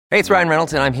Hey, it's Ryan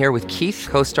Reynolds, and I'm here with Keith,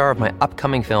 co-star of my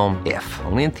upcoming film, If,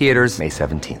 only in theaters May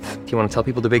 17th. Do you want to tell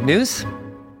people the big news?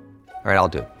 All right, I'll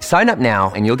do it. Sign up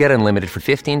now and you'll get unlimited for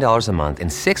 $15 a month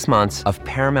and 6 months of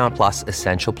Paramount Plus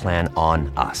Essential Plan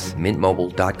on us.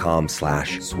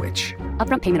 MintMobile.com/switch.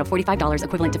 Upfront payment of $45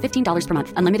 equivalent to $15 per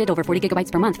month. Unlimited over 40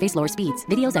 gigabytes per month. Face lower speeds.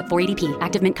 Videos at 480p.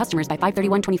 Active Mint customers by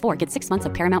 531.24 get 6 months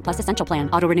of Paramount Plus Essential Plan.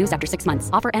 Auto renews after 6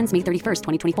 months. Offer ends May 31st,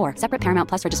 2024. Separate Paramount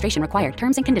Plus registration required.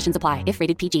 Terms and conditions apply if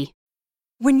rated PG.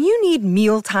 When you need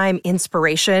mealtime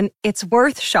inspiration, it's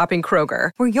worth shopping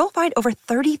Kroger, where you'll find over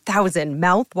 30,000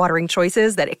 mouth-watering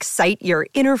choices that excite your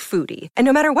inner foodie. And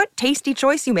no matter what tasty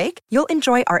choice you make, you'll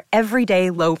enjoy our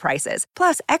everyday low prices,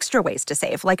 plus extra ways to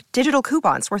save, like digital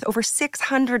coupons worth over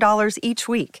 $600 each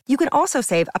week. You can also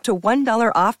save up to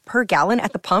 $1 off per gallon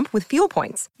at the pump with fuel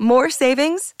points. More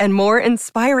savings and more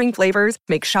inspiring flavors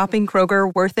make shopping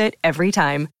Kroger worth it every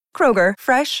time. Kroger,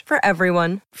 fresh for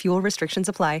everyone. Fuel restrictions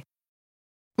apply.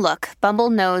 Look, Bumble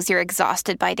knows you're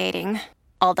exhausted by dating.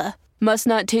 All the, must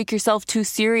not take yourself too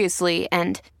seriously,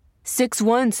 and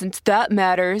 6'1" since that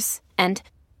matters, and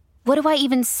what do I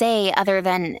even say other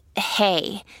than,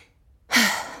 hey?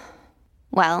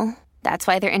 Well, that's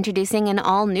why they're introducing an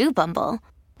all-new Bumble,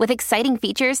 with exciting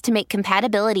features to make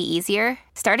compatibility easier,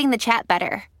 starting the chat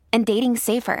better, and dating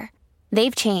safer.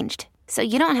 They've changed, so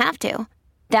you don't have to.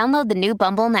 Download the new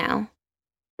Bumble now.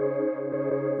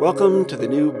 Welcome to the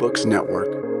New Books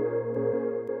Network.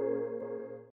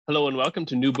 Hello and welcome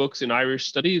to New Books in Irish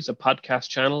Studies, a podcast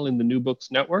channel in the New Books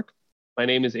Network. My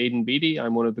name is Aidan Beattie.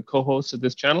 I'm one of the co-hosts of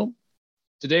this channel.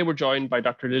 Today we're joined by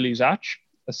Dr. Lily Zach,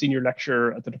 a senior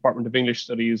lecturer at the Department of English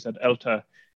Studies at ELTE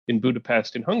in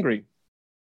Budapest in Hungary.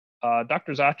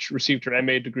 Dr. Zach received her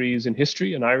MA degrees in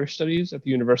History and Irish Studies at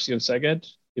the University of Szeged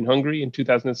in Hungary in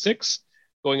 2006,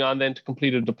 going on then to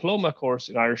complete a diploma course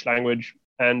in Irish language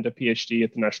and a PhD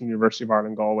at the National University of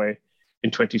Ireland, Galway in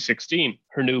 2016.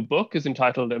 Her new book is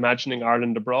entitled Imagining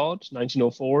Ireland Abroad,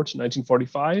 1904 to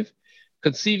 1945,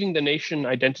 Conceiving the Nation,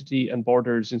 Identity and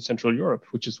Borders in Central Europe,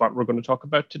 which is what we're going to talk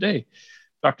about today.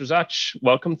 Dr. Zach,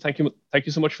 welcome. Thank you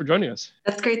so much for joining us.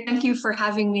 That's great. Thank you for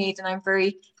having me, and I'm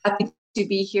very happy to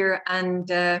be here and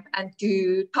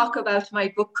to talk about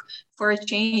my book for a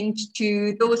change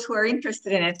to those who are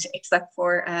interested in it, except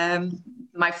for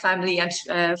my family and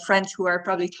friends who are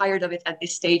probably tired of it at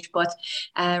this stage, but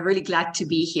really glad to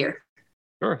be here.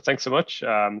 Sure. Thanks so much.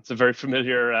 It's a very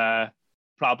familiar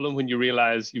problem when you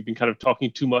realize you've been kind of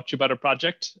talking too much about a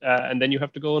project and then you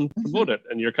have to go and promote it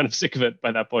and you're kind of sick of it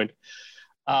by that point.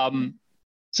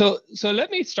 So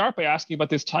let me start by asking about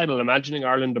this title, Imagining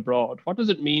Ireland Abroad. What does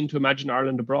it mean to imagine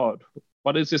Ireland abroad?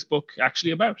 What is this book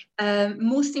actually about?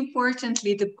 Most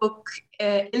importantly, the book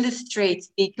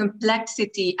illustrates the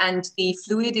complexity and the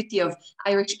fluidity of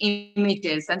Irish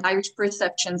images and Irish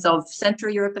perceptions of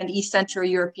Central Europe and East Central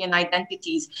European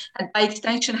identities, and by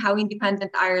extension, how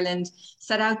independent Ireland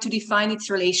set out to define its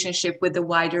relationship with the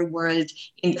wider world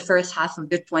in the first half of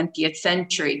the 20th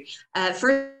century.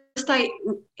 First, I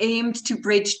aimed to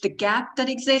bridge the gap that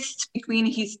exists between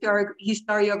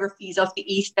historiographies of the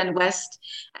East and West,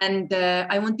 and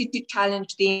I wanted to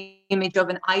challenge the image of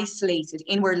an isolated,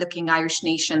 inward-looking Irish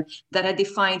nation that had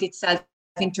defined itself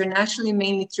internationally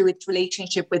mainly through its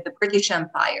relationship with the British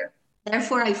Empire.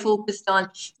 Therefore, I focused on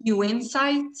new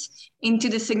insights into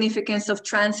the significance of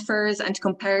transfers and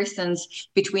comparisons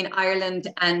between Ireland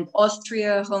and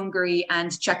Austria, Hungary,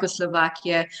 and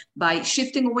Czechoslovakia by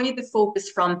shifting away the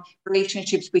focus from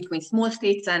relationships between small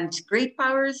states and great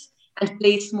powers and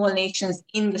placed small nations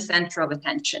in the center of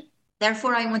attention.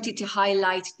 Therefore, I wanted to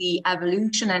highlight the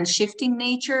evolution and shifting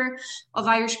nature of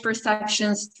Irish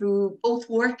perceptions through both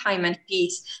wartime and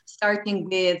peace, starting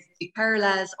with the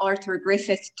parallels Arthur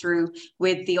Griffith drew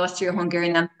with the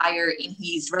Austro-Hungarian Empire in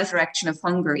his Resurrection of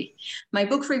Hungary. My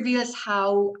book reveals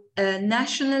how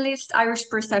nationalist Irish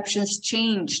perceptions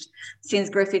changed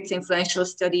since Griffith's influential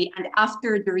study and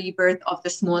after the rebirth of the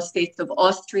small states of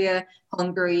Austria,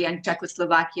 Hungary, and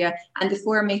Czechoslovakia, and the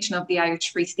formation of the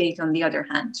Irish Free State on the other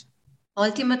hand.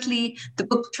 Ultimately, the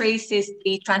book traces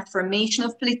the transformation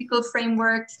of political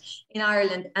frameworks in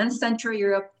Ireland and Central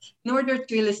Europe in order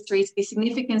to illustrate the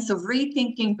significance of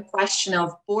rethinking the question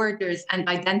of borders and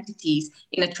identities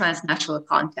in a transnational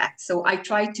context. So I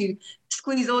try to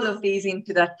squeeze all of these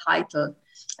into that title.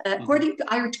 According to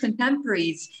Irish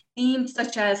contemporaries, themes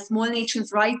such as small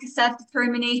nations' right to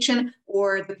self-determination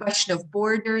or the question of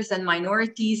borders and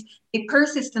minorities, they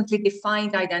persistently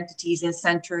defined identities in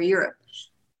Central Europe.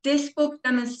 This book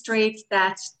demonstrates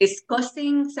that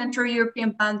discussing Central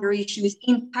European boundary issues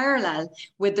in parallel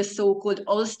with the so-called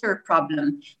Ulster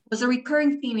problem was a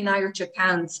recurring theme in Irish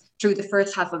accounts through the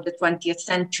first half of the 20th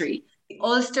century. The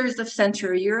Ulsters of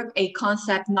Central Europe, a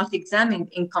concept not examined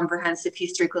in comprehensive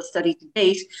historical study to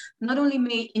date, not only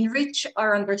may enrich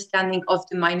our understanding of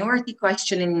the minority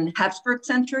question in Habsburg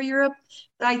Central Europe,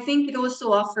 but I think it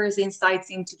also offers insights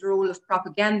into the role of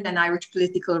propaganda and Irish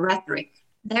political rhetoric.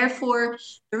 Therefore,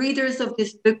 the readers of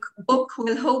this book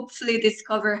will hopefully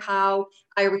discover how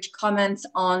Irish comments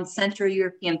on Central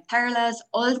European parallels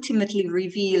ultimately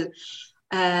reveal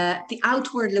the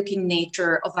outward-looking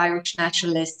nature of Irish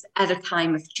nationalists at a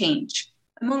time of change.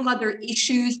 Among other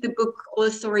issues, the book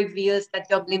also reveals that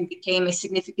Dublin became a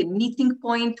significant meeting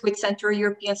point with Central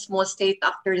European small states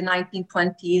after the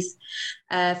 1920s.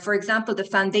 For example, the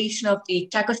foundation of the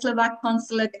Czechoslovak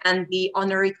consulate and the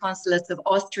honorary consulates of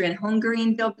Austria and Hungary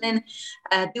in Dublin,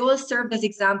 they all served as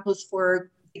examples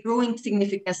for the growing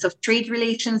significance of trade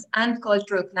relations and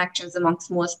cultural connections among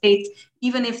small states,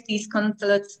 even if these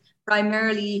consulates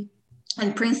primarily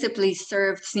and principally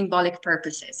served symbolic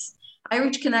purposes.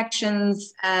 Irish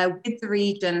connections with the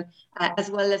region,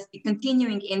 as well as the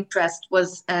continuing interest,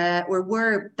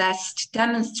 were best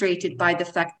demonstrated by the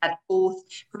fact that both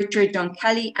Richard John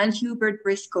Kelly and Hubert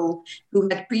Briscoe, who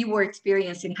had pre-war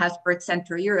experience in Habsburg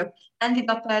Central Europe, ended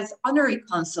up as honorary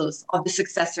consuls of the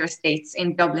successor states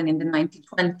in Dublin in the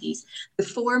 1920s. The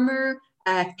former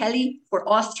Kelly for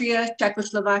Austria,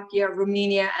 Czechoslovakia,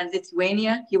 Romania, and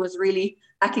Lithuania. He was really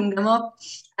backing them up.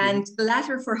 And the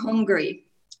latter for Hungary.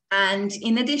 And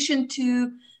in addition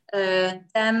to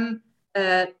them,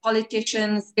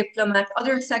 politicians, diplomats,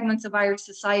 other segments of Irish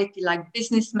society like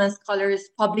businessmen, scholars,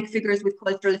 public figures with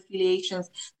cultural affiliations,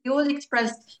 they all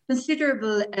expressed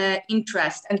considerable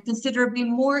interest and considerably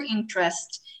more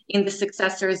interest in the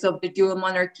successors of the dual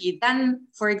monarchy than,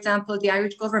 for example, the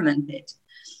Irish government did.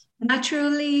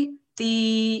 Naturally,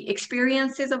 the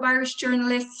experiences of Irish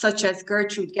journalists, such as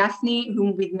Gertrude Gaffney,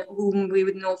 whom we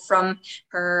would know from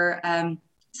her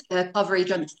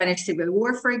coverage on the Spanish Civil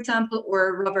War, for example,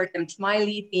 or Robert M.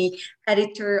 Smiley, the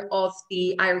editor of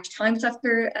the Irish Times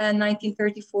after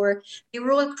 1934, they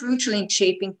were all crucial in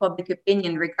shaping public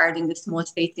opinion regarding the small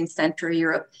states in Central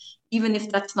Europe, even if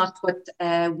that's not what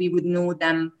we would know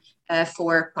them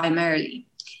for primarily.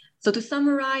 So to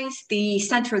summarize, the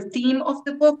central theme of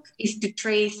the book is to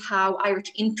trace how Irish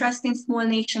interest in small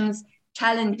nations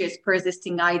challenges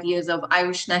persisting ideas of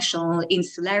Irish national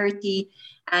insularity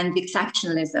and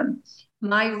exceptionalism.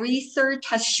 My research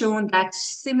has shown that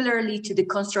similarly to the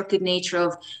constructed nature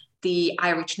of the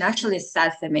Irish nationalist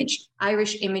self-image,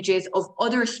 Irish images of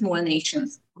other small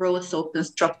nations were also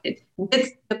constructed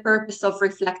with the purpose of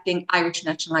reflecting Irish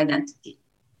national identity.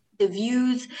 The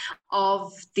views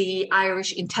of the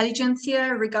Irish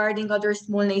intelligentsia regarding other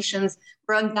small nations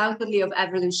were undoubtedly of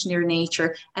evolutionary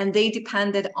nature, and they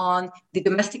depended on the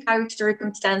domestic Irish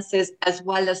circumstances as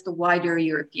well as the wider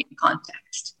European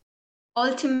context.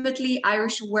 Ultimately,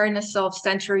 Irish awareness of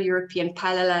Central European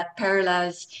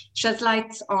parallels sheds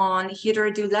light on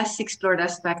hitherto less explored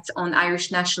aspects on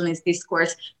Irish nationalist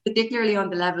discourse, particularly on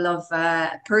the level of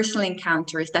personal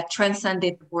encounters that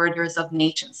transcended the borders of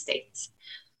nation states.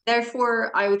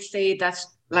 Therefore, I would say that,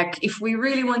 if we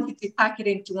really wanted to pack it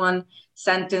into one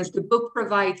sentence, the book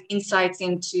provides insights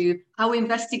into how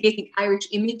investigating Irish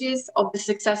images of the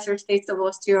successor states of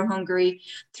Austria-Hungary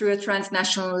through a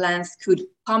transnational lens could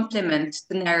complement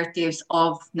the narratives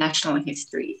of national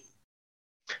history.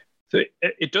 So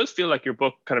it does feel like your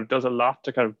book kind of does a lot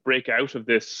to kind of break out of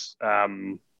this a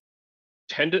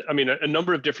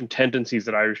number of different tendencies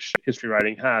that Irish history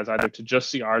writing has, either to just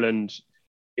see Ireland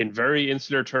in very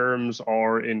insular terms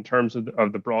or in terms of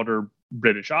the broader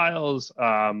British Isles,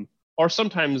 or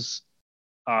sometimes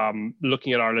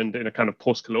looking at Ireland in a kind of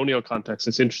post-colonial context.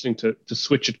 It's interesting to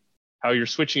switch it, how you're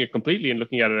switching it completely and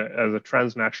looking at it as a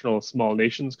transnational small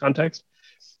nations context.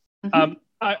 Mm-hmm.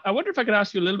 I wonder if I could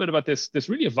ask you a little bit about this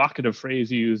really evocative phrase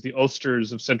you use, the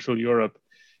Ulsters of Central Europe.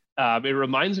 It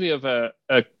reminds me of a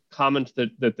comment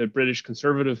that the British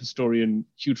conservative historian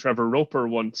Hugh Trevor Roper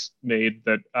once made,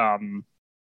 that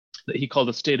he called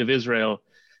the State of Israel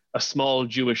a small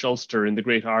Jewish Ulster in the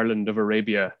great Ireland of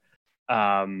Arabia.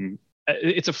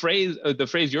 It's a phrase, the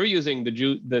phrase you're using,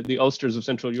 the Ulsters of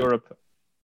Central Europe,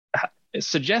 it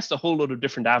suggests a whole load of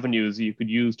different avenues you could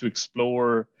use to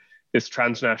explore this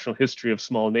transnational history of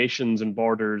small nations and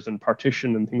borders and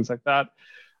partition and things like that,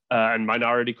 and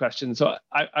minority questions. So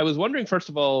I was wondering, first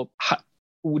of all,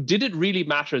 did it really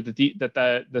matter that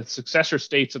the successor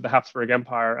states of the Habsburg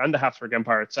Empire and the Habsburg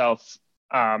Empire itself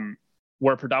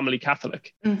were predominantly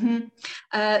Catholic? Mm-hmm.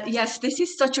 Yes, this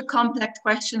is such a complex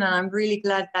question, and I'm really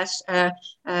glad that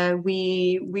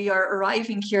we are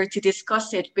arriving here to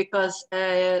discuss it, because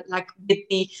with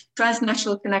the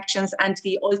transnational connections and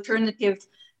the alternative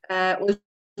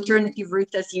alternative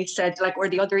route, as you said, like, or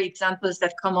the other examples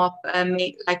that come up,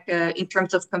 in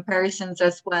terms of comparisons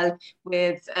as well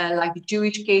with like the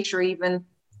Jewish case, or even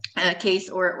case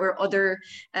or other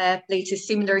places,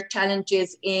 similar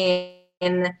challenges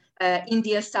in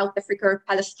India, South Africa, or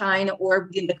Palestine, or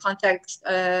within the context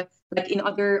like in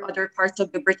other parts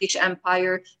of the British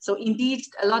Empire. So indeed,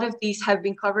 a lot of these have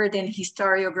been covered in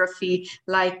historiography,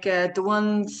 like the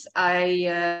ones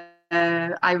I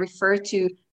refer to.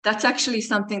 That's actually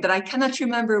something that I cannot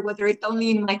remember whether it's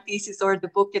only in my thesis or the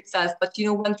book itself. But, you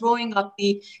know, when drawing up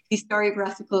the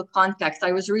historiographical context,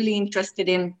 I was really interested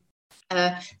in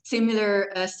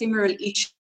similar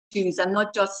issues, and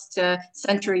not just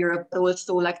Central Europe, but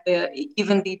also like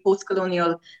even the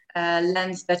post-colonial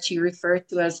lens that you referred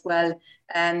to as well.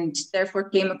 And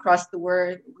therefore came across the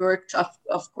work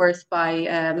of course, by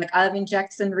like Alvin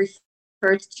Jackson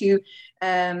referred to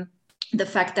the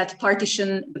fact that the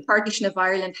partition of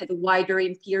Ireland had a wider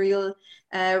imperial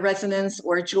resonance,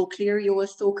 or Joe Cleary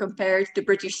also compared the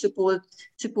British support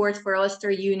for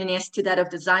Ulster Unionists to that of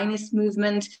the Zionist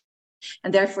movement.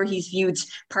 And therefore, he's viewed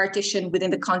partition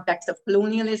within the context of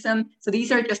colonialism. So these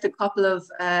are just a couple of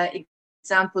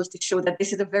examples to show that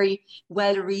this is a very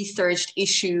well-researched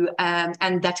issue,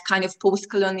 and that kind of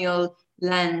post-colonial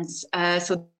lens.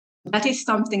 So that is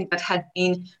something that had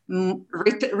been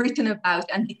written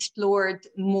about and explored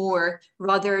more,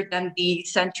 rather than the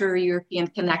Central European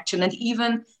connection. And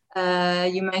even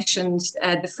you mentioned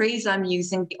the phrase I'm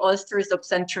using, the Ulsters of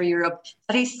Central Europe.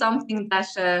 That is something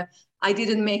that I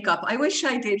didn't make up. I wish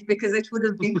I did, because it would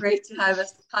have been great to have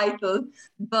as a title.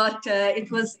 But it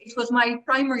was my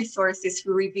primary sources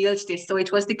who revealed this. So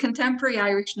it was the contemporary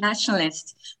Irish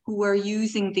nationalists who were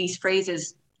using these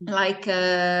phrases, like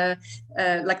the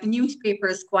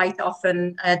newspapers quite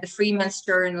often, the Freeman's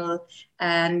Journal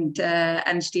and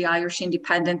the Irish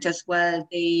Independent as well.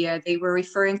 They were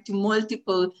referring to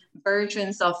multiple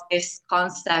versions of this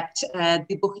concept.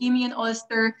 The Bohemian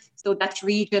Ulster, so that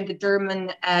region, the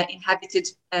German inhabited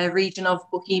region of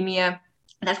Bohemia.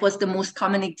 That was the most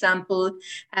common example,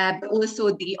 but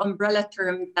also the umbrella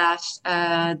term that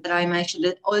I mentioned,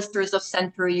 the Ulsters of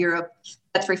Central Europe,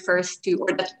 that refers to,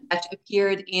 or that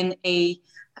appeared in a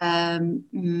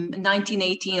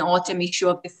 1918 autumn issue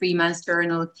of the Freeman's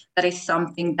Journal. That is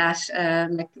something that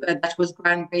that was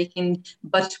groundbreaking.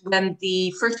 But when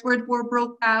the First World War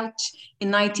broke out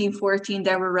in 1914,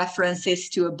 there were references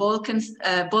to a Balkan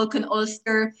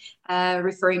Ulster,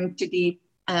 referring to the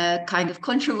kind of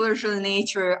controversial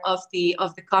nature of the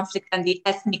conflict and the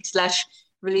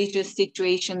ethnic/religious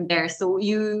situation there. So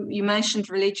you mentioned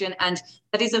religion, and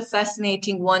that is a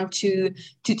fascinating one to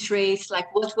trace.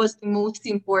 Like, what was the most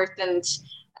important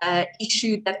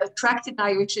issue that attracted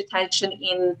Irish attention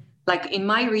in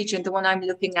my region, the one I'm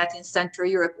looking at in Central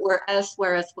Europe, or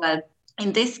elsewhere as well?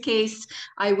 In this case,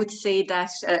 I would say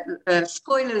that,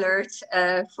 spoiler alert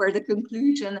for the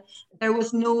conclusion, there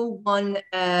was no one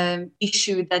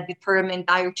issue that determined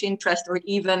Irish interest or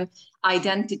even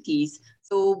identities.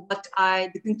 So, but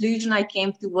the conclusion I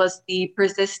came to was the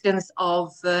persistence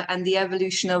of and the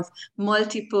evolution of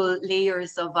multiple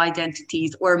layers of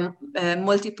identities, or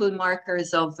multiple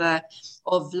markers of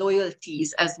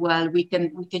loyalties as well. We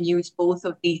can use both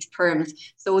of these terms.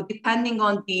 So, depending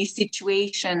on the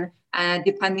situation,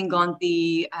 depending on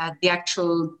the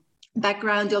actual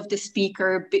background of the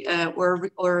speaker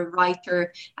or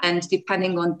writer, and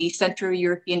depending on the Central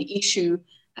European issue,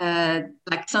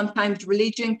 like sometimes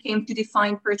religion came to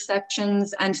define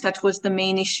perceptions, and that was the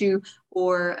main issue,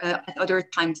 or at other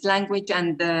times language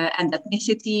and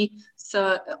ethnicity.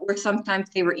 So, or sometimes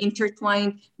they were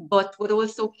intertwined. But what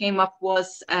also came up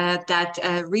was that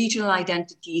regional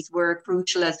identities were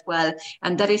crucial as well,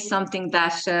 and that is something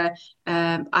that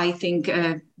I think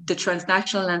the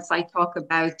transnational lens I talk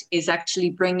about is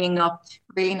actually bringing up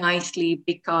really nicely,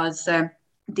 because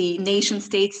the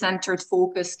nation-state centered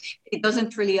focus, it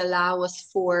doesn't really allow us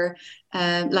for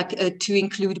to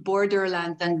include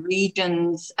borderland and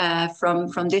regions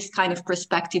from this kind of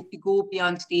perspective, to go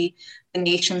beyond the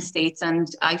nation states.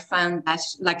 And I found that,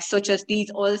 like, such as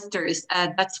these Ulsters,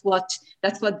 that's what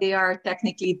they are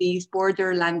technically, these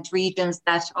borderland regions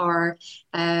that are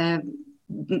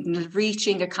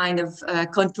reaching a kind of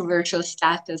controversial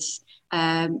status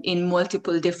in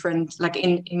multiple different,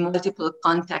 in multiple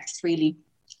contexts, really.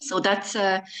 So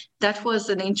that was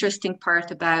an interesting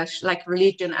part about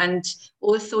religion, and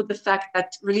also the fact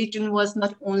that religion was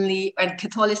not only, and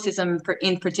Catholicism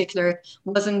in particular,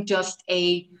 wasn't just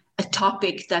a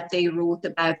topic that they wrote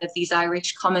about, that these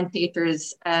Irish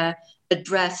commentators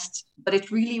addressed, but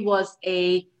it really was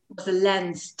a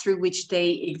lens through which they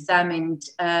examined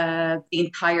the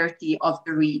entirety of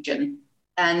the region.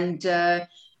 And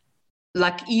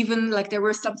there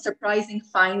were some surprising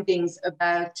findings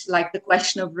about like the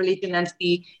question of religion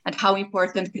and how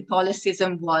important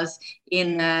Catholicism was in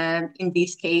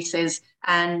these cases.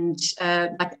 And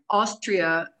like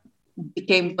Austria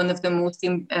became one of the most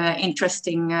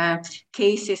interesting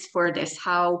cases for this,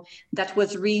 how that was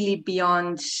really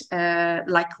beyond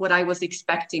like what I was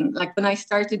expecting. Like when I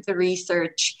started the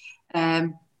research,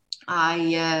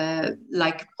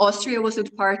 Austria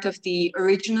wasn't part of the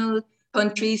original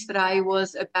countries that I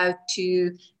was about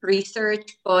to research,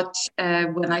 but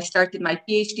when I started my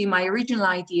PhD, my original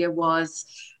idea was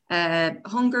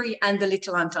Hungary and the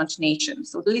Little Entente nation.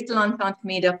 So the Little Entente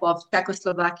made up of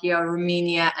Czechoslovakia,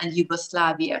 Romania, and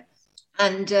Yugoslavia.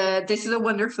 And this is a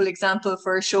wonderful example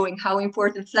for showing how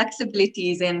important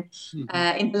flexibility is in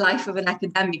the life of an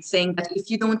academic, saying that if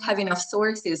you don't have enough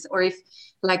sources, or if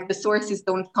like the sources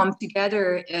don't come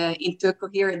together into a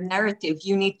coherent narrative,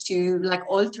 you need to like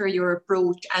alter your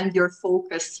approach and your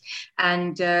focus.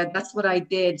 And that's what I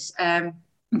did.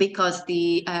 Because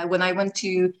when I went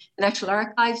to the National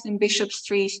Archives in Bishop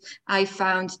Street, I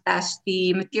found that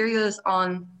the materials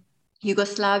on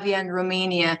Yugoslavia and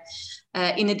Romania,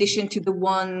 in addition to the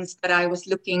ones that I was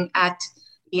looking at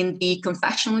in the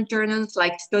confessional journals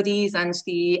like Studies and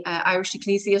the Irish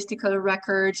Ecclesiastical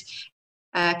Record,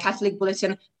 Catholic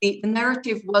Bulletin, the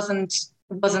narrative wasn't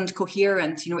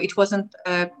coherent. You know, it wasn't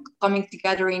coming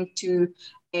together into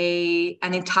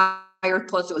an entire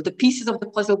puzzle. The pieces of the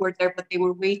puzzle were there, but they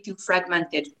were way too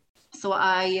fragmented. So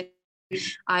I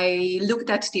looked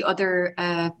at the other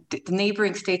the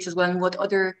neighboring states as well, and what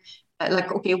other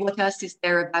what else is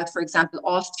there about, for example,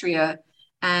 Austria.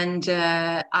 And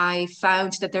I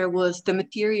found that the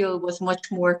material was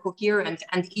much more coherent.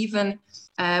 And even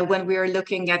when we were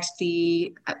looking at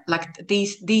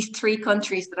these three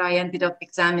countries that I ended up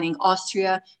examining,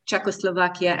 Austria,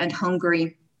 Czechoslovakia, and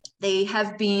Hungary, they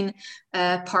have been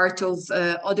part of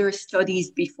other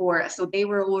studies before. So they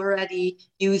were already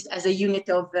used as a unit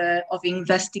of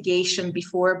investigation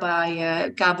before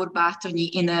by Gábor Bátonyi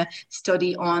in a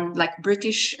study on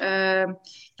British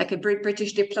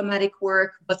diplomatic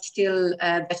work, but still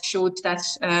that showed that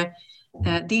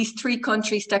these three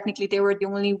countries, technically, they were the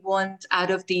only ones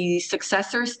out of the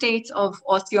successor states of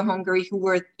Austria-Hungary who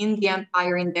were in the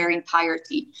empire in their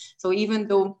entirety. So even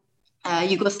though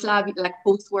Yugoslavia, like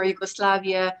post-war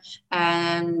Yugoslavia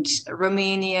and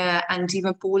Romania and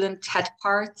even Poland had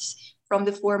parts from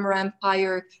the former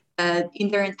empire, in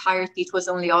their entirety, it was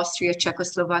only Austria,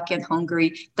 Czechoslovakia, and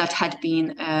Hungary that had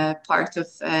been part of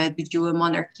the dual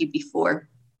monarchy before.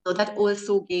 So that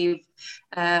also gave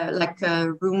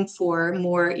room for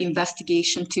more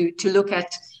investigation to look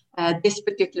at this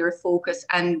particular focus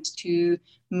and to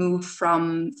move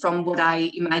from what I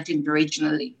imagined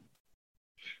originally.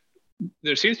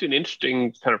 There seems to be an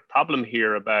interesting kind of problem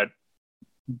here about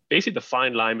basically the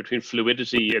fine line between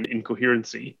fluidity and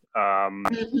incoherency. How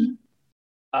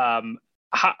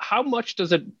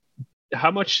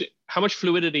much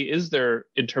fluidity is there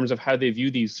in terms of how they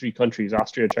view these three countries,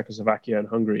 Austria, Czechoslovakia, and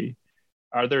Hungary?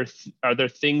 Are there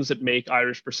things that make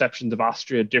Irish perceptions of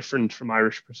Austria different from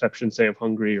Irish perceptions, say, of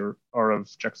Hungary or of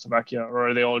Czechoslovakia, or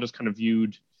are they all just kind of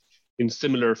viewed in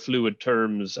similar fluid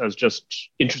terms as just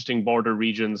interesting border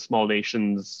regions, small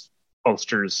nations,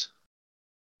 ulsters?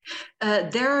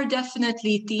 There are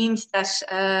definitely themes that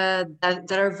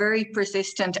are very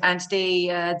persistent, and they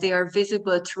are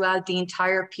visible throughout the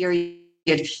entire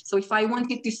period. So if I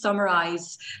wanted to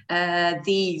summarize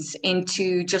these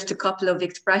into just a couple of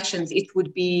expressions, it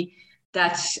would be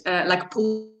that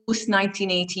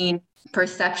post-1918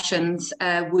 perceptions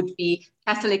would be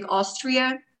Catholic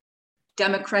Austria,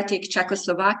 democratic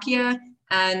Czechoslovakia,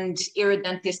 and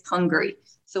irredentist Hungary.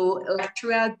 So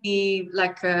throughout the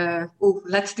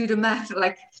let's do the math.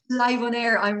 Like live on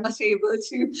air, I'm not able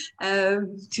to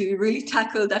really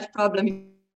tackle that problem.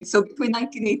 So between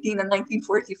 1918 and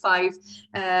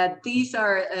 1945, these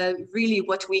are really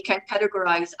what we can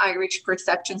categorize Irish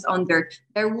perceptions under.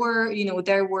 There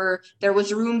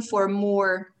was room for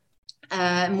more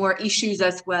issues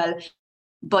as well.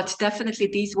 But definitely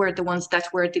these were the ones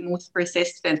that were the most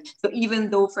persistent. So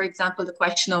even though, for example, the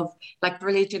question of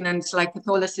religion and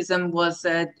Catholicism was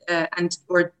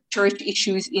or church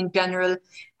issues in general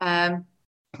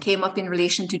came up in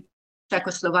relation to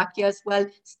Czechoslovakia as well,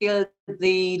 still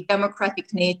the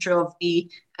democratic nature of the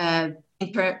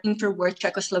interwar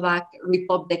Czechoslovak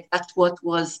Republic, that's what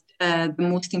was the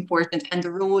most important, and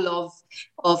the role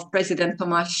of President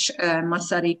Tomáš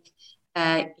Masaryk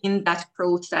in that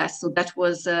process. So that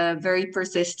was very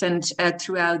persistent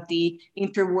throughout the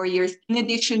interwar years, in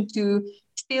addition to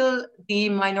still the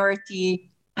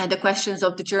minority the questions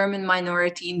of the German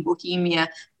minority in Bohemia,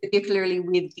 particularly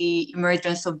with the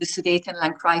emergence of the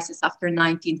Sudetenland crisis after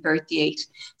 1938.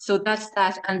 So that's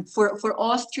that. And for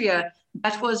Austria,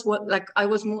 that was what, like, I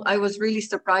was really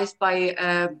surprised by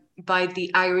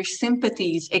the Irish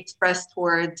sympathies expressed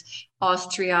towards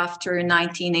Austria after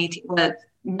 1980, well,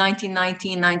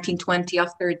 1919, 1920,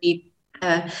 after the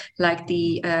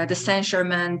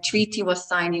Saint-Germain Treaty was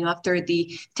signed, after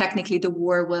technically the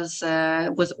war was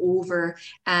over,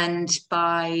 and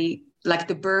by like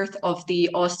the birth of the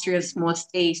Austrian small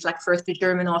state, like first the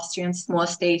German-Austrian small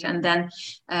state, and then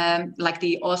like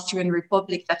the Austrian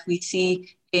Republic that we see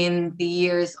in the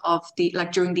years of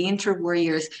during the interwar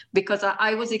years, because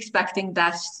I was expecting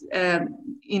that,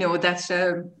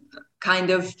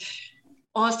 kind of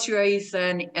Austria is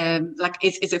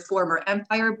is a former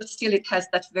empire, but still it has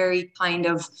that very kind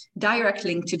of direct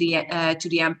link to the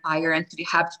empire and to the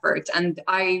Habsburgs. And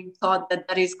I thought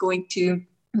that is going to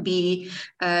be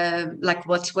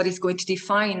what is going to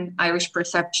define Irish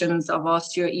perceptions of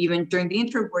Austria even during the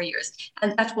interwar years,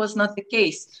 and that was not the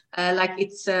case.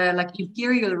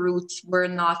 Imperial roots were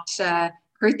not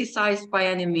criticized by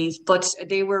enemies, but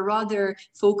they were rather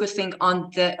focusing on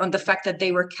the fact that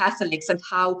they were Catholics and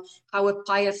how a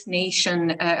pious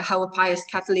nation, how a pious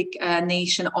Catholic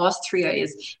nation Austria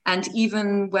is. And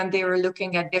even when they were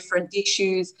looking at different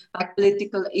issues, like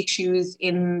political issues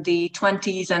in the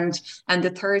 20s and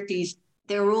the 30s,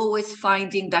 they were always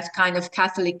finding that kind of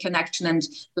Catholic connection, and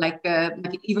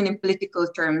even in political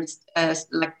terms,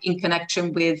 in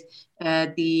connection with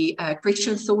the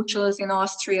Christian socialists in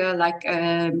Austria, like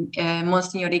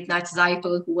Monsignor Ignaz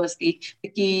Seipel, who was the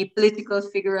key political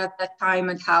figure at that time,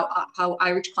 and how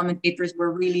Irish commentators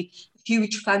were really a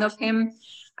huge fan of him.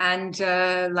 And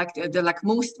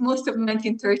most of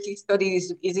 1930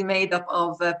 studies is made up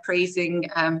of praising.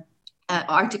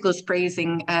 Articles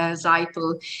praising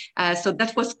Seipel. So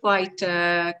that was quite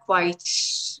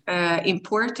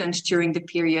important during the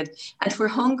period. And for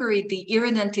Hungary, the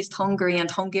irredentist Hungary and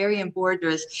Hungarian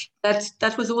borders,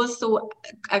 that was also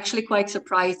actually quite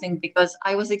surprising, because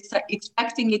I was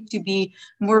expecting it to be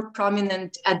more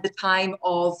prominent at the time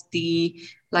of the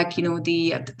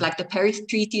Paris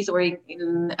treaties, or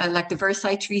the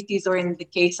Versailles treaties, or in the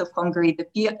case of Hungary, the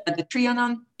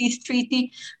Trianon peace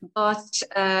treaty. But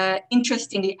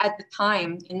interestingly, at the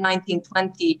time in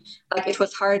 1920, it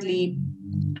was hardly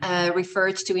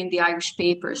referred to in the Irish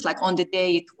papers. Like on the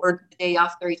day or the day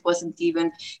after, it wasn't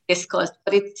even discussed.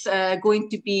 But it's going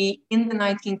to be in the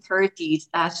 1930s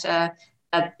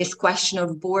that this question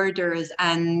of borders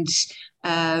and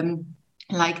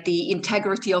the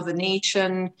integrity of a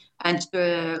nation and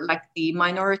the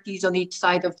minorities on each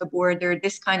side of the border,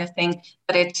 this kind of thing,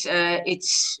 but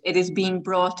it is being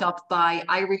brought up by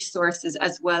Irish sources,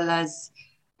 as well as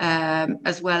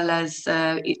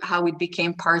how it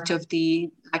became part of the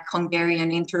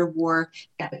Hungarian interwar,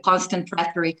 the constant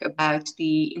rhetoric about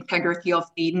the integrity of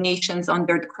the nations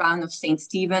under the crown of Saint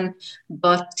Stephen.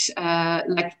 But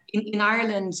in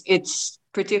Ireland, it's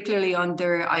particularly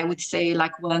under, I would say,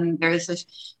 when there's a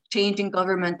change in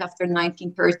government after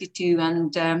 1932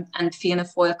 and Fianna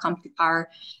Fáil come to power,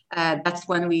 that's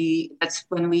when we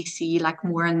see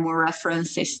more and more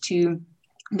references to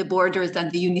the borders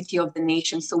and the unity of the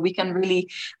nation. So we can really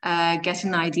get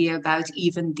an idea about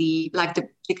even the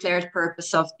declared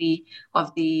purpose of the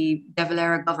De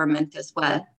Valera government as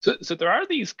well. So there are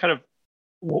these kind of,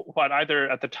 what either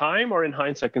at the time or in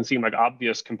hindsight can seem like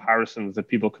obvious comparisons that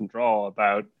people can draw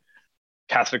about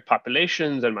Catholic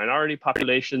populations and minority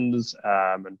populations,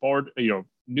 and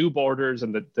new borders,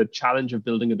 and the challenge of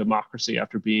building a democracy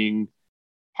after being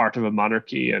part of a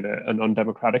monarchy and an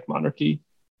undemocratic monarchy.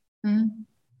 Mm.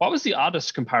 What was the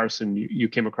oddest comparison you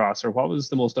came across, or what was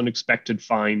the most unexpected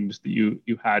find that you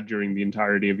had during the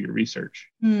entirety of your research?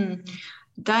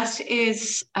 That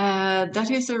is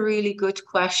a really good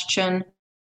question.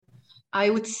 I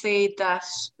would say that,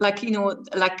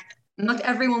 not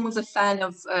everyone was a fan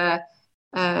of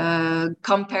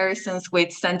comparisons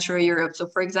with Central Europe. So,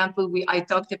 for example, I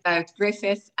talked about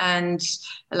Griffith and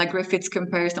Griffith's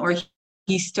comparison, or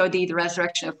he studied the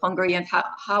resurrection of Hungary, and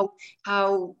how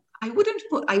I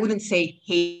wouldn't say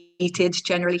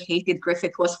generally hated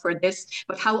Griffith was for this,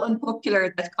 but how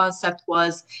unpopular that concept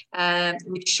was,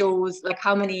 which shows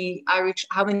how many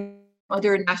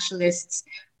other nationalists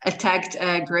attacked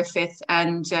Griffith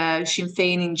and Sinn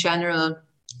Féin in general.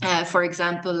 For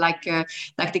example,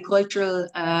 the cultural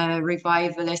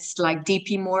revivalists like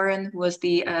D.P. Moran, who was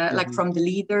the from the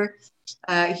Leader.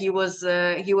 He was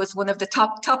one of the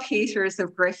top haters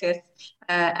of Griffith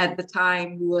at the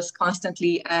time, who was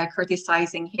constantly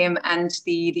criticizing him and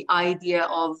the idea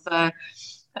of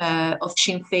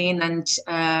Sinn Féin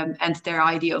and their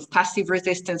idea of passive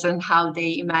resistance and how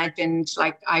they imagined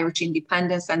like Irish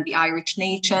independence and the Irish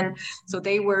nation. So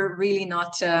they were really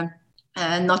not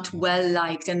well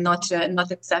liked and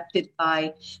not accepted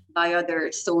by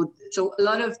others. So a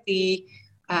lot of the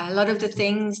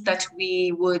things that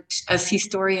we would, as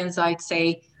historians, I'd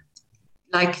say,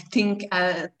 like think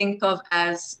of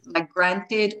as like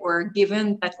granted or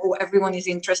given, that everyone is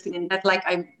interested in that. Like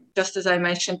just as I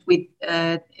mentioned with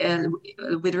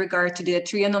regard to the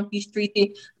Trianon Peace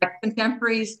Treaty, like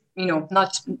contemporaries,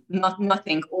 not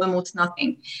nothing, almost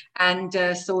nothing. And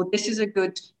so this is a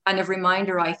good kind of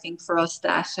reminder, I think, for us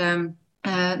that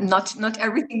not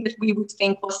everything that we would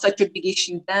think was such a big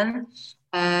issue then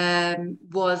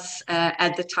was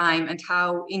at the time, and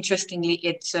how interestingly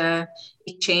it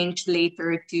changed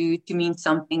later to mean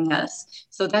something else.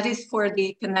 So that is for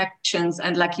the connections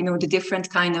and the different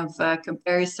kind of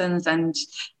comparisons, and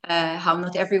how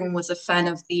not everyone was a fan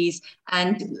of these.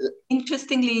 And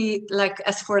interestingly,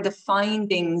 as for the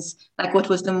findings, what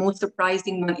was the most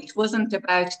surprising one, it wasn't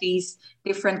about these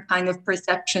different kind of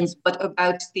perceptions, but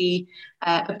about the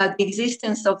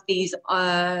existence of these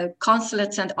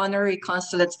consulates and honorary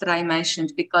consulates that I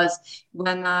mentioned. Because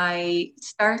when I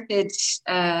started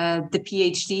the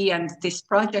PhD and this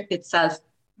project itself,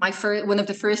 one of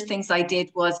the first things I did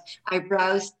was I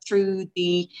browsed through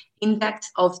the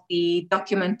index of the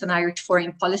Document on Irish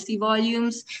Foreign Policy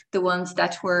volumes, the ones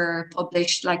that were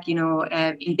published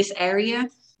in this area,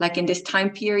 in this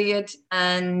time period,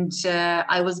 and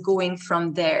I was going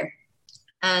from there.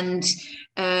 And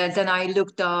then I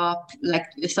looked up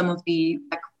some of the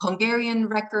Hungarian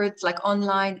records,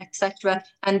 online, etc.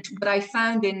 And what I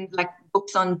found in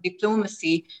books on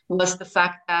diplomacy was the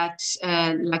fact that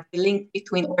the link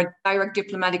between, or direct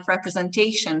diplomatic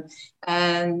representation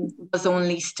was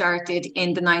only started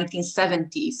in the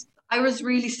 1970s. I was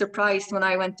really surprised when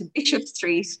I went to Bishop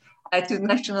Street to the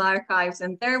National Archives,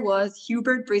 and there was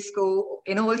Hubert Briscoe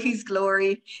in all his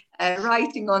glory,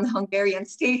 writing on Hungarian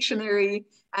stationery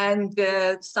and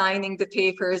signing the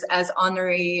papers as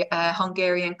honorary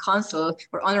Hungarian consul,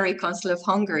 or honorary consul of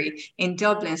Hungary in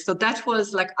Dublin. So that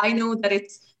was I know that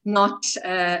it's not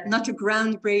a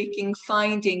groundbreaking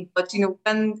finding, but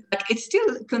when it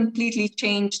still completely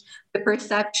changed the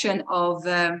perception of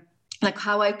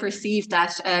how I perceive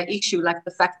that issue,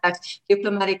 the fact that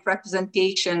diplomatic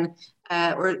representation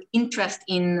or interest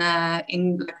in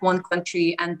one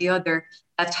country and the other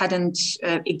that hadn't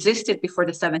existed before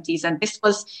the 70s. And this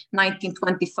was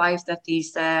 1925 that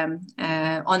these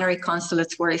honorary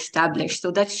consulates were established.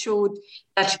 So that showed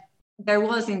that there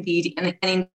was indeed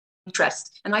an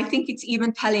interest. And I think it's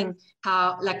even telling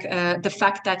how the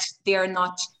fact that they are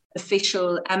not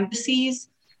official embassies,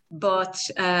 but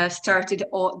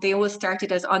they all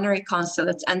started as honorary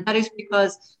consulates. And that is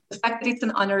because the fact that it's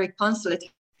an honorary consulate,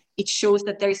 it shows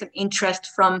that there is an interest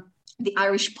from the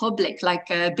Irish public,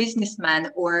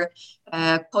 businessmen or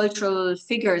cultural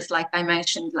figures, like I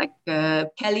mentioned,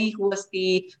 Kelly, who was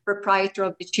the proprietor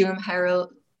of the Tuam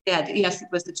Herald. Yes, it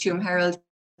was the Tuam Herald.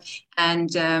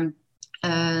 And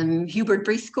Hubert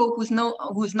Briscoe, who's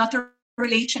not a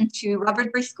relation to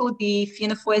Robert Briscoe, the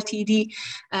Fianna Fáil TD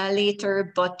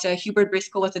later, but Hubert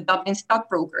Briscoe was a Dublin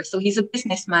stockbroker, so he's a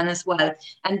businessman as well.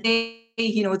 And they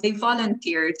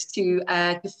volunteered to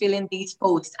fill in these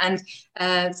posts, and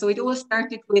so it all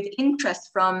started with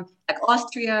interest from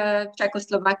Austria,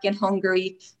 Czechoslovakia, and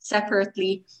Hungary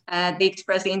separately. They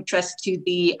expressed interest to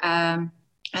the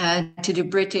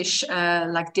British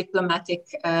diplomatic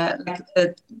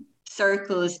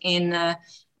circles in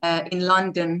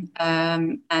London,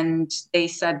 and they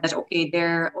said that or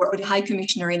the High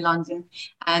Commissioner in London,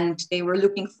 and they were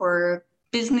looking for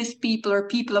business people or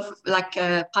people of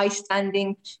high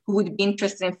standing who would be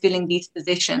interested in filling these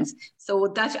positions. So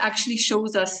that actually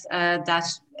shows us that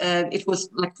it was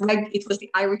the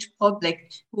Irish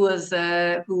public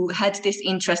who had this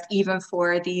interest, even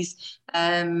for these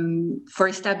for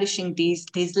establishing these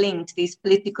links, these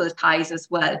political ties as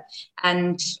well.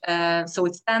 And so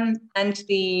it's them and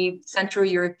the Central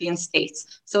European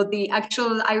states. So the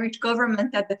actual Irish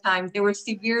government at the time, they were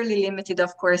severely limited,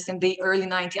 of course, in the early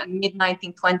mid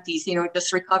 1920s.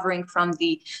 Just recovering from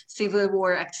the Civil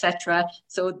War, etc.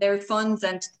 So their funds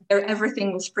and their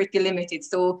everything was pretty limited.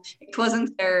 So it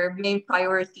wasn't their main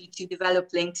priority to develop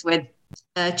links with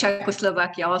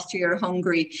Czechoslovakia, Austria, or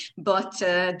Hungary, but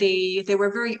they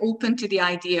were very open to the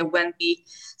idea when the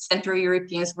Central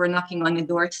Europeans were knocking on the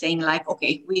door saying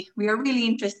okay, we are really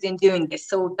interested in doing this.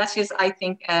 So that is, I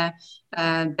think,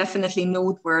 definitely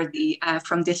noteworthy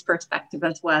from this perspective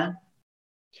as well.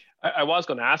 I was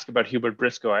going to ask about Hubert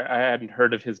Briscoe. I hadn't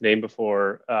heard of his name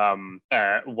before.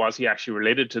 Was he actually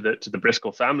related to the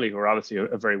Briscoe family, who are obviously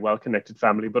a very well-connected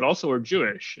family, but also are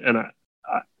Jewish? And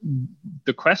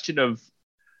the question of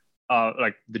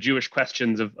like the Jewish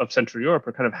questions of Central Europe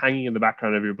are kind of hanging in the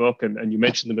background of your book, and you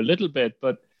mentioned them a little bit,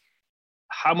 but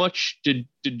how much did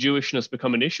Jewishness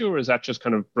become an issue, or is that just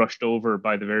kind of brushed over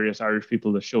by the various Irish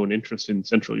people that show an interest in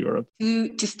Central Europe?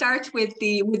 To start with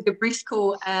the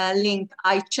Briscoe link,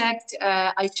 I checked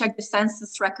the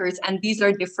census records, and these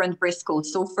are different Briscoes.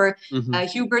 So for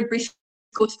Hubert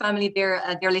Briscoe's family, they're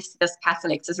listed as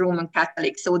Catholics, as Roman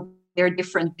Catholics. So they're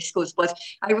different Briscoes. But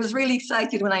I was really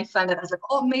excited when I found it. I was like,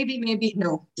 oh, maybe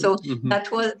no. So that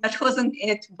wasn't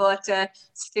it. But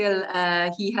still,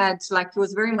 he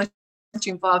was very much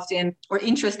involved in or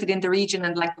interested in the region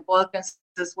and like the Balkans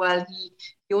as well.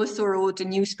 He also wrote a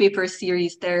newspaper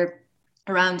series there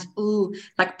around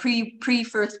pre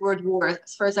First World War.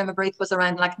 As far as I remember, it was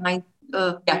around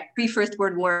pre First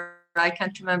World War. I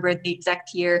can't remember the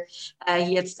exact year.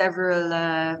 He had several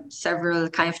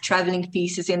kind of traveling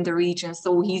pieces in the region.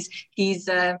 So his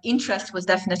interest was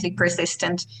definitely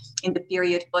persistent in the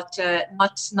period, but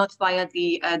not via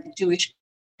the Jewish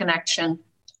connection.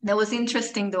 That was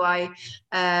interesting, though. I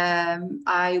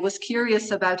was curious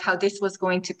about how this was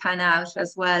going to pan out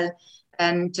as well,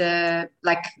 and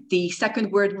like the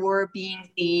Second World War being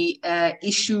the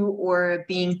issue, or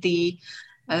being the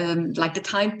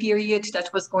time period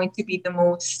that was going to be the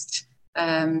most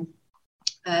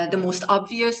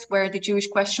obvious, where the Jewish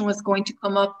question was going to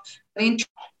come up. But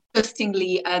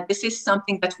interestingly, this is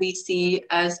something that we see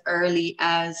as early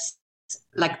as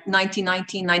like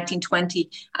 1919,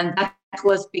 1920, and that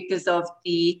was because of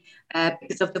the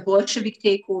Bolshevik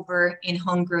takeover in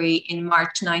Hungary in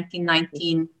March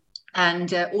 1919,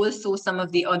 and also some of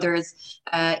the others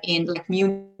in like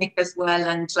Munich as well,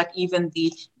 and like even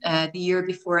the year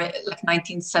before, like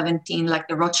 1917, like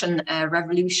the Russian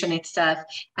Revolution itself,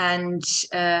 and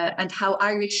how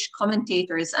Irish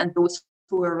commentators and those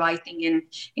who were writing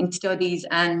in studies,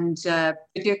 and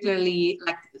particularly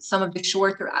like some of the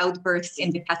shorter outbursts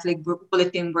in the Catholic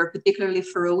Bulletin were particularly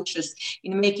ferocious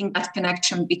in making that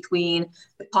connection between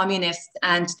the communists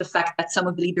and the fact that some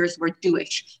of the leaders were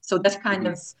Jewish. So that kind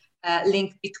of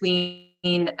link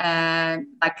between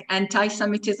like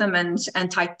anti-Semitism and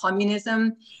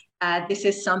anti-communism. This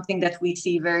is something that we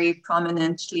see very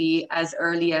prominently as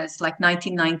early as like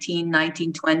 1919,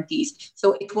 1920s.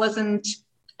 So it wasn't.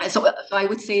 So I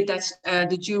would say that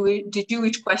the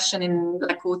Jewish question, in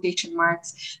like quotation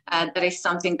marks, that is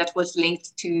something that was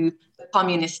linked to the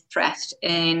communist threat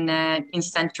in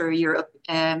Central Europe,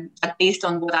 based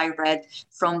on what I read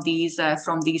from these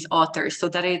authors. So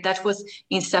that was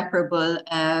inseparable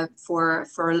for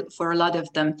a lot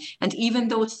of them. And even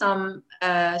though some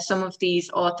of these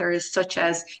authors, such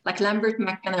as like Lambert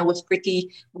McKenna, was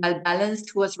pretty well balanced,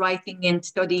 who was writing in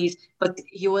studies, but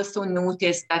he also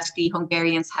noticed that the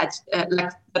Hungarians had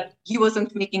but he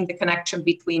wasn't making the connection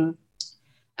between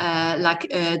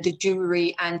the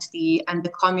Jewry and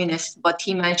the communists, but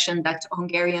he mentioned that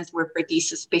Hungarians were pretty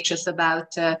suspicious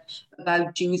about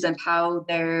Jews, and how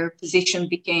their position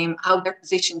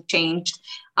changed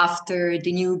after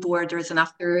the new borders and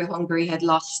after Hungary had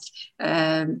lost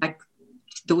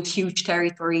those huge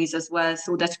territories as well.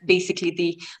 So that basically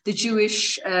the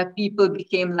Jewish people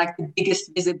became like the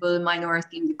biggest visible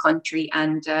minority in the country,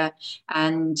 and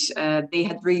they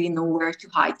had really nowhere to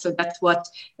hide. So that's what,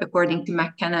 according to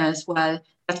McKenna as well,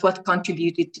 that's what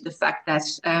contributed to the fact that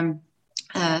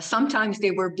sometimes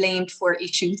they were blamed for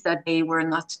issues that they were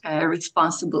not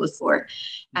responsible for.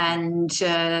 And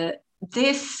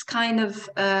this kind of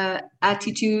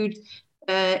attitude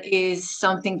is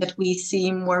something that we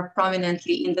see more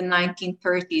prominently in the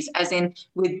 1930s, as in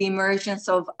with the emergence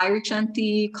of Irish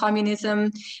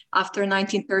anti-communism after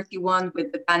 1931,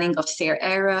 with the banning of Saor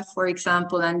Éire, for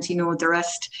example, and the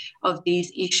rest of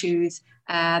these issues.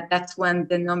 That's when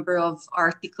the number of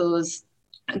articles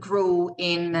grow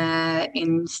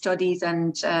in studies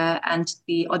and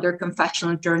the other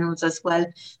confessional journals as well,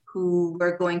 who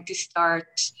were going to start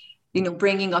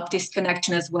bringing up this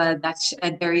connection as well, that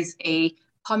there is a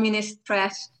communist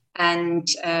threat, and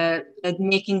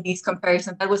making these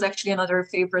comparisons. That was actually another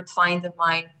favorite find of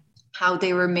mine, how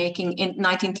they were making, in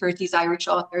 1930s, Irish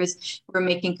authors were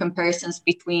making comparisons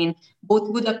between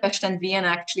both Budapest and Vienna.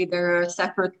 Actually, there are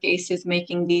separate cases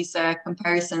making these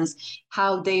comparisons,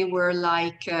 how they were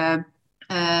like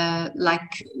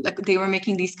they were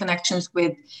making these connections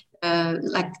with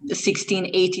like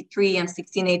 1683 and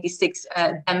 1686,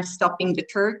 them stopping the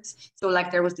Turks. So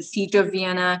like there was the siege of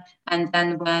Vienna, and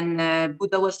then when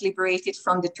Buda was liberated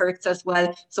from the Turks as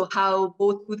well. So how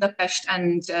both Budapest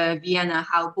and Vienna,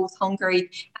 how both Hungary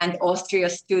and Austria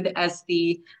stood as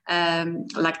the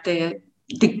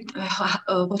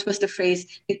what was the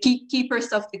phrase? The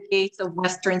keepers of the gates of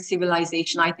Western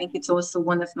civilization. I think it's also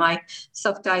one of my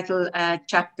subtitle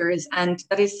chapters, and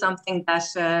that is something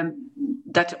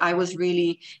that I was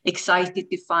really excited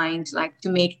to find, like to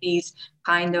make these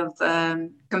kind of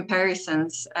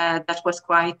comparisons. That was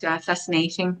quite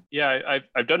fascinating. Yeah,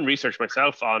 I've done research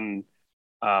myself on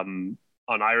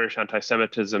Irish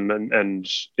anti-Semitism, and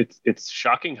it's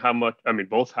shocking how much, I mean,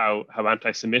 both how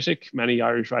anti-Semitic many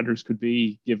Irish writers could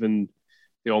be, given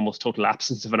the almost total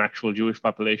absence of an actual Jewish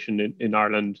population in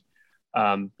Ireland,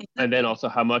 and then also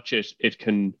how much it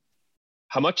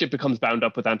becomes bound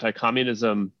up with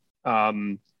anti-communism.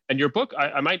 And your book,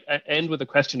 I might end with a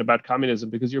question about communism,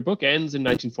 because your book ends in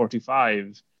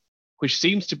 1945, which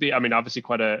seems to be, I mean, obviously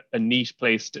quite a neat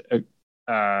place to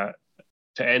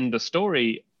end the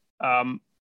story.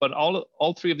 But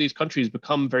all three of these countries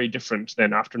become very different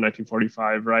then after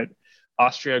 1945, right?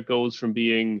 Austria goes from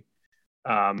being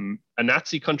a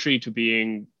Nazi country to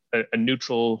being a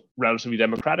neutral, relatively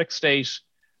democratic state.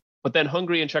 But then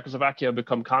Hungary and Czechoslovakia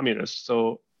become communist.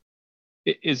 So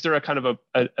is there a kind of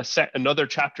another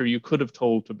chapter you could have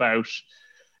told about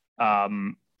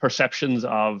perceptions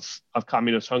of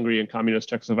communist Hungary and communist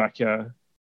Czechoslovakia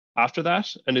after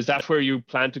that? And is that where you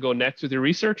plan to go next with your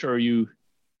research, or are you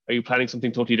planning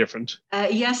something totally different?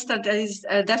 Yes, that is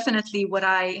definitely what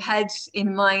I had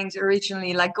in mind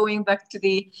originally, like going back to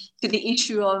the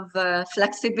issue of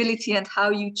flexibility and how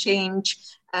you change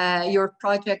your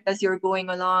project as you're going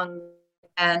along.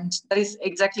 And that is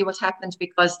exactly what happened,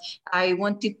 because I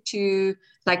wanted to,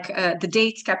 the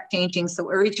dates kept changing. So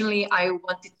originally I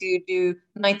wanted to do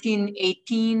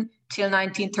 1918 till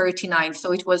 1939.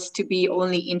 So it was to be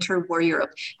only interwar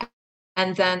Europe.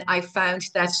 And then I found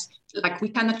that we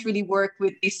cannot really work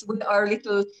with our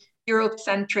little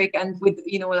Europe-centric, and with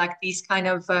these kind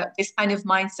of this kind of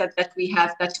mindset that we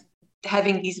have, that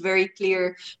having these very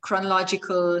clear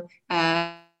chronological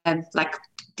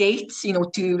dates,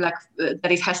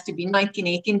 that it has to be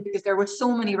 1918, because there were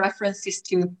so many references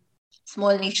to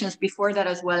small nations before that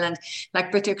as well, and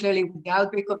particularly with the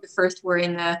outbreak of the First War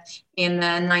in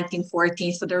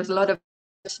 1914. So there was a lot of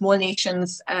small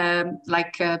nations,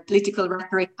 political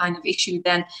rhetoric kind of issue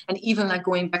then, and even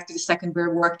going back to the Second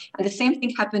World War. And the same thing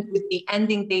happened with the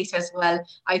ending date as well.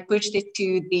 I pushed it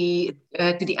to the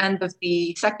end of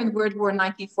the Second World War,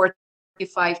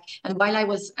 1945. And while I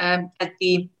was at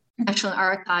the National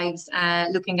Archives,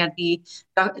 looking at the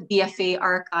DFA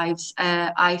archives,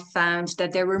 I found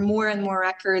that there were more and more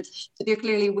records,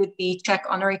 particularly with the Czech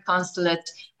honorary consulate,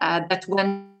 that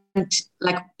went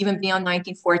even beyond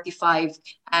 1945,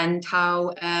 and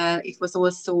how it was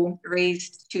also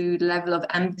raised to the level of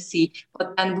embassy.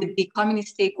 But then with the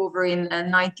communist takeover in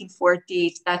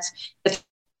 1948, that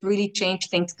really changed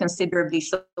things considerably.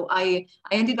 So I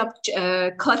ended up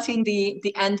cutting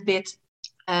the end bit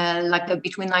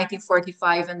between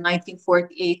 1945 and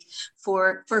 1948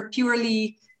 for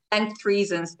purely length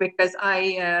reasons, because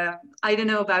I don't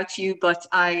know about you, but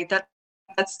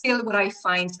that's still what I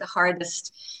find the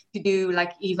hardest to do.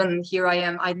 Even here I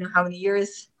am, I don't know how many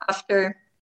years after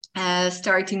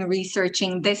starting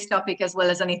researching this topic as well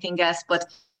as anything else,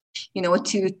 but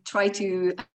to try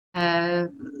to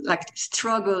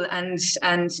struggle and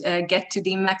get to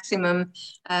the maximum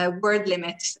word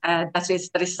limit. That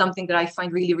is something that I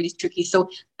find really, really tricky. So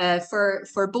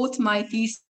for both my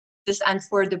thesis and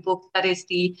for the book, that is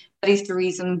the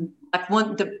reason,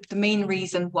 the main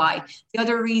reason why. The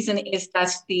other reason is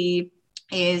that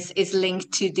is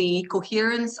linked to the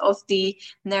coherence of the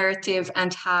narrative,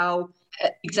 and how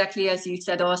exactly as you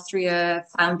said, Austria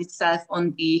found itself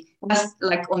on the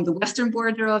western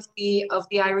border of the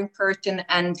Iron Curtain,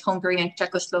 and Hungary and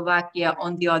Czechoslovakia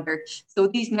on the other. So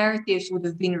these narratives would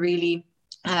have been really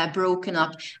broken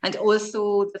up. And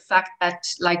also the fact that,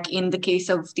 in the case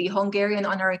of the Hungarian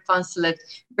honorary consulate,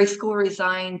 Briscoe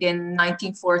resigned in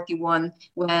 1941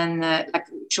 when,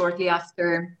 shortly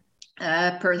after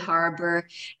Pearl Harbor,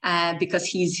 because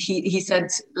he said,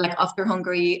 after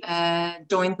Hungary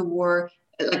joined the war,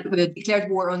 declared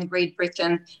war on Great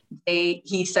Britain,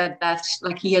 he said that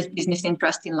like he has business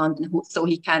interest in London, so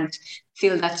he can't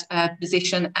fill that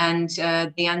position. And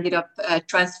they ended up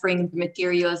transferring the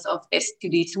materials of this to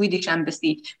the Swedish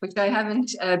embassy, which I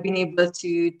haven't been able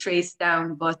to trace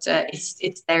down, but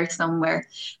it's there somewhere.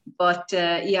 But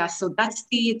so that's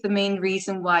the main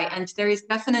reason why. And there is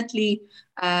definitely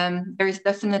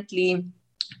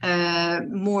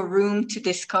more room to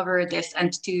discover this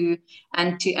and to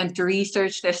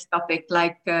research this topic.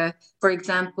 Like, for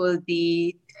example,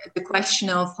 the question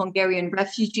of Hungarian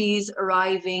refugees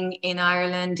arriving in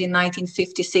Ireland in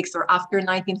 1956 or after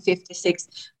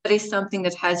 1956. That is something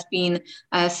that has been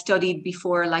studied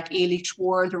before. Like Eilidh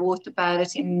Ward wrote about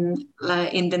it in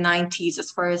the 90s, as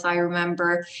far as I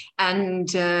remember,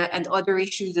 and other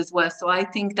issues as well. So I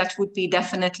think that would be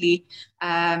definitely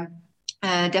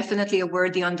a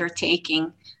worthy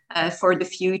undertaking for the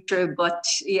future. But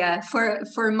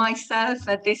for myself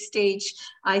at this stage,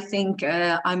 I think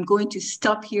I'm going to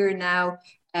stop here now.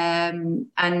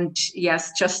 And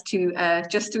yes, just to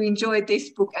enjoy this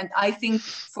book. And I think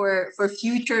for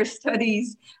future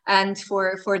studies and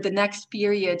for the next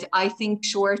period, I think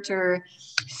shorter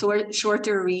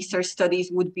research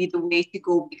studies would be the way to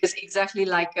go, because exactly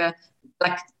like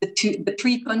the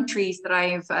three countries that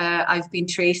I've been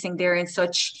tracing, they're in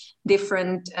such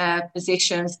different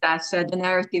positions that the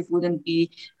narrative wouldn't be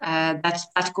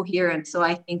that coherent. So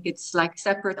I think it's like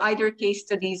separate either case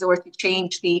studies or to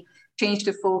change the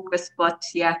focus. But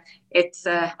it's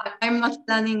I'm not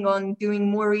planning on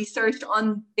doing more research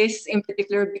on this in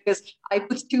particular, because I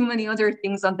put too many other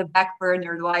things on the back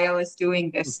burner while I was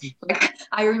doing this. Like,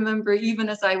 I remember even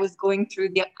as I was going through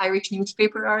the Irish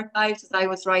newspaper archives, as I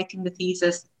was writing the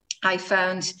thesis, I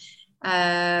found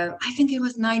I think it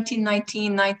was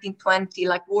 1919, 1920,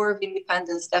 like War of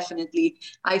Independence, definitely.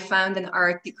 I found an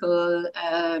article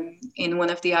in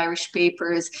one of the Irish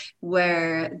papers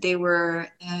where they were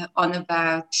on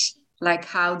about like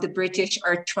how the British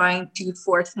are trying to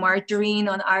force margarine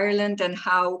on Ireland and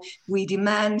how we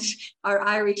demand our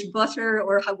Irish butter,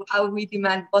 or how we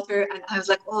demand butter. And I was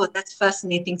like, oh, that's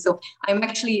fascinating. So I'm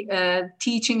actually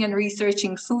teaching and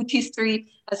researching food history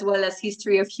as well as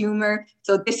history of humor.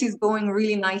 So this is going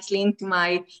really nicely into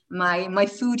my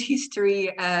food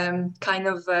history kind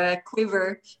of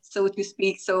quiver, so to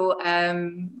speak. So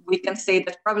we can say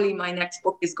that probably my next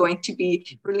book is going to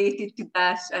be related to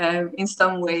that in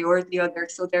some way or the other.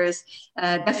 So there's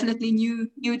definitely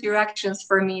new directions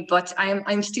for me, but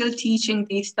I'm still teaching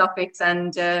these topics,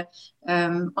 and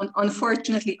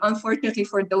unfortunately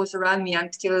for those around me,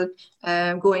 I'm still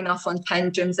going off on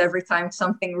tangents every time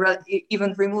something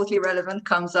even remotely relevant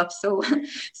comes up. So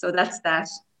that's that.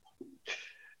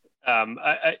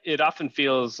 It often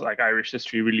feels like Irish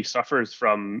history really suffers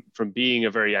from being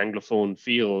a very Anglophone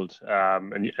field,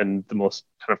 and the most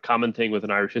kind of common thing with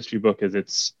an Irish history book is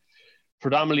it's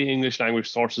predominantly English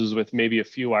language sources with maybe a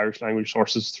few Irish language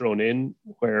sources thrown in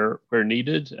where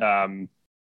needed.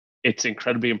 It's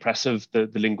incredibly impressive, the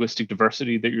linguistic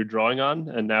diversity that you're drawing on,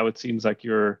 and now it seems like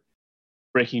you're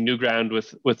breaking new ground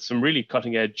with some really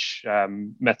cutting edge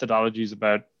methodologies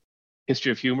about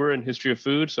history of humor and history of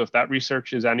food. So if that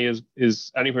research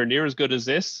is anywhere near as good as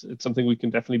this, it's something we can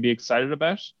definitely be excited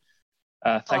about.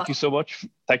 Thank you so much.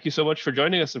 Thank you so much for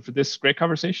joining us and for this great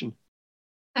conversation.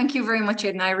 Thank you very much,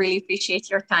 Aidan. I really appreciate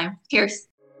your time. Cheers.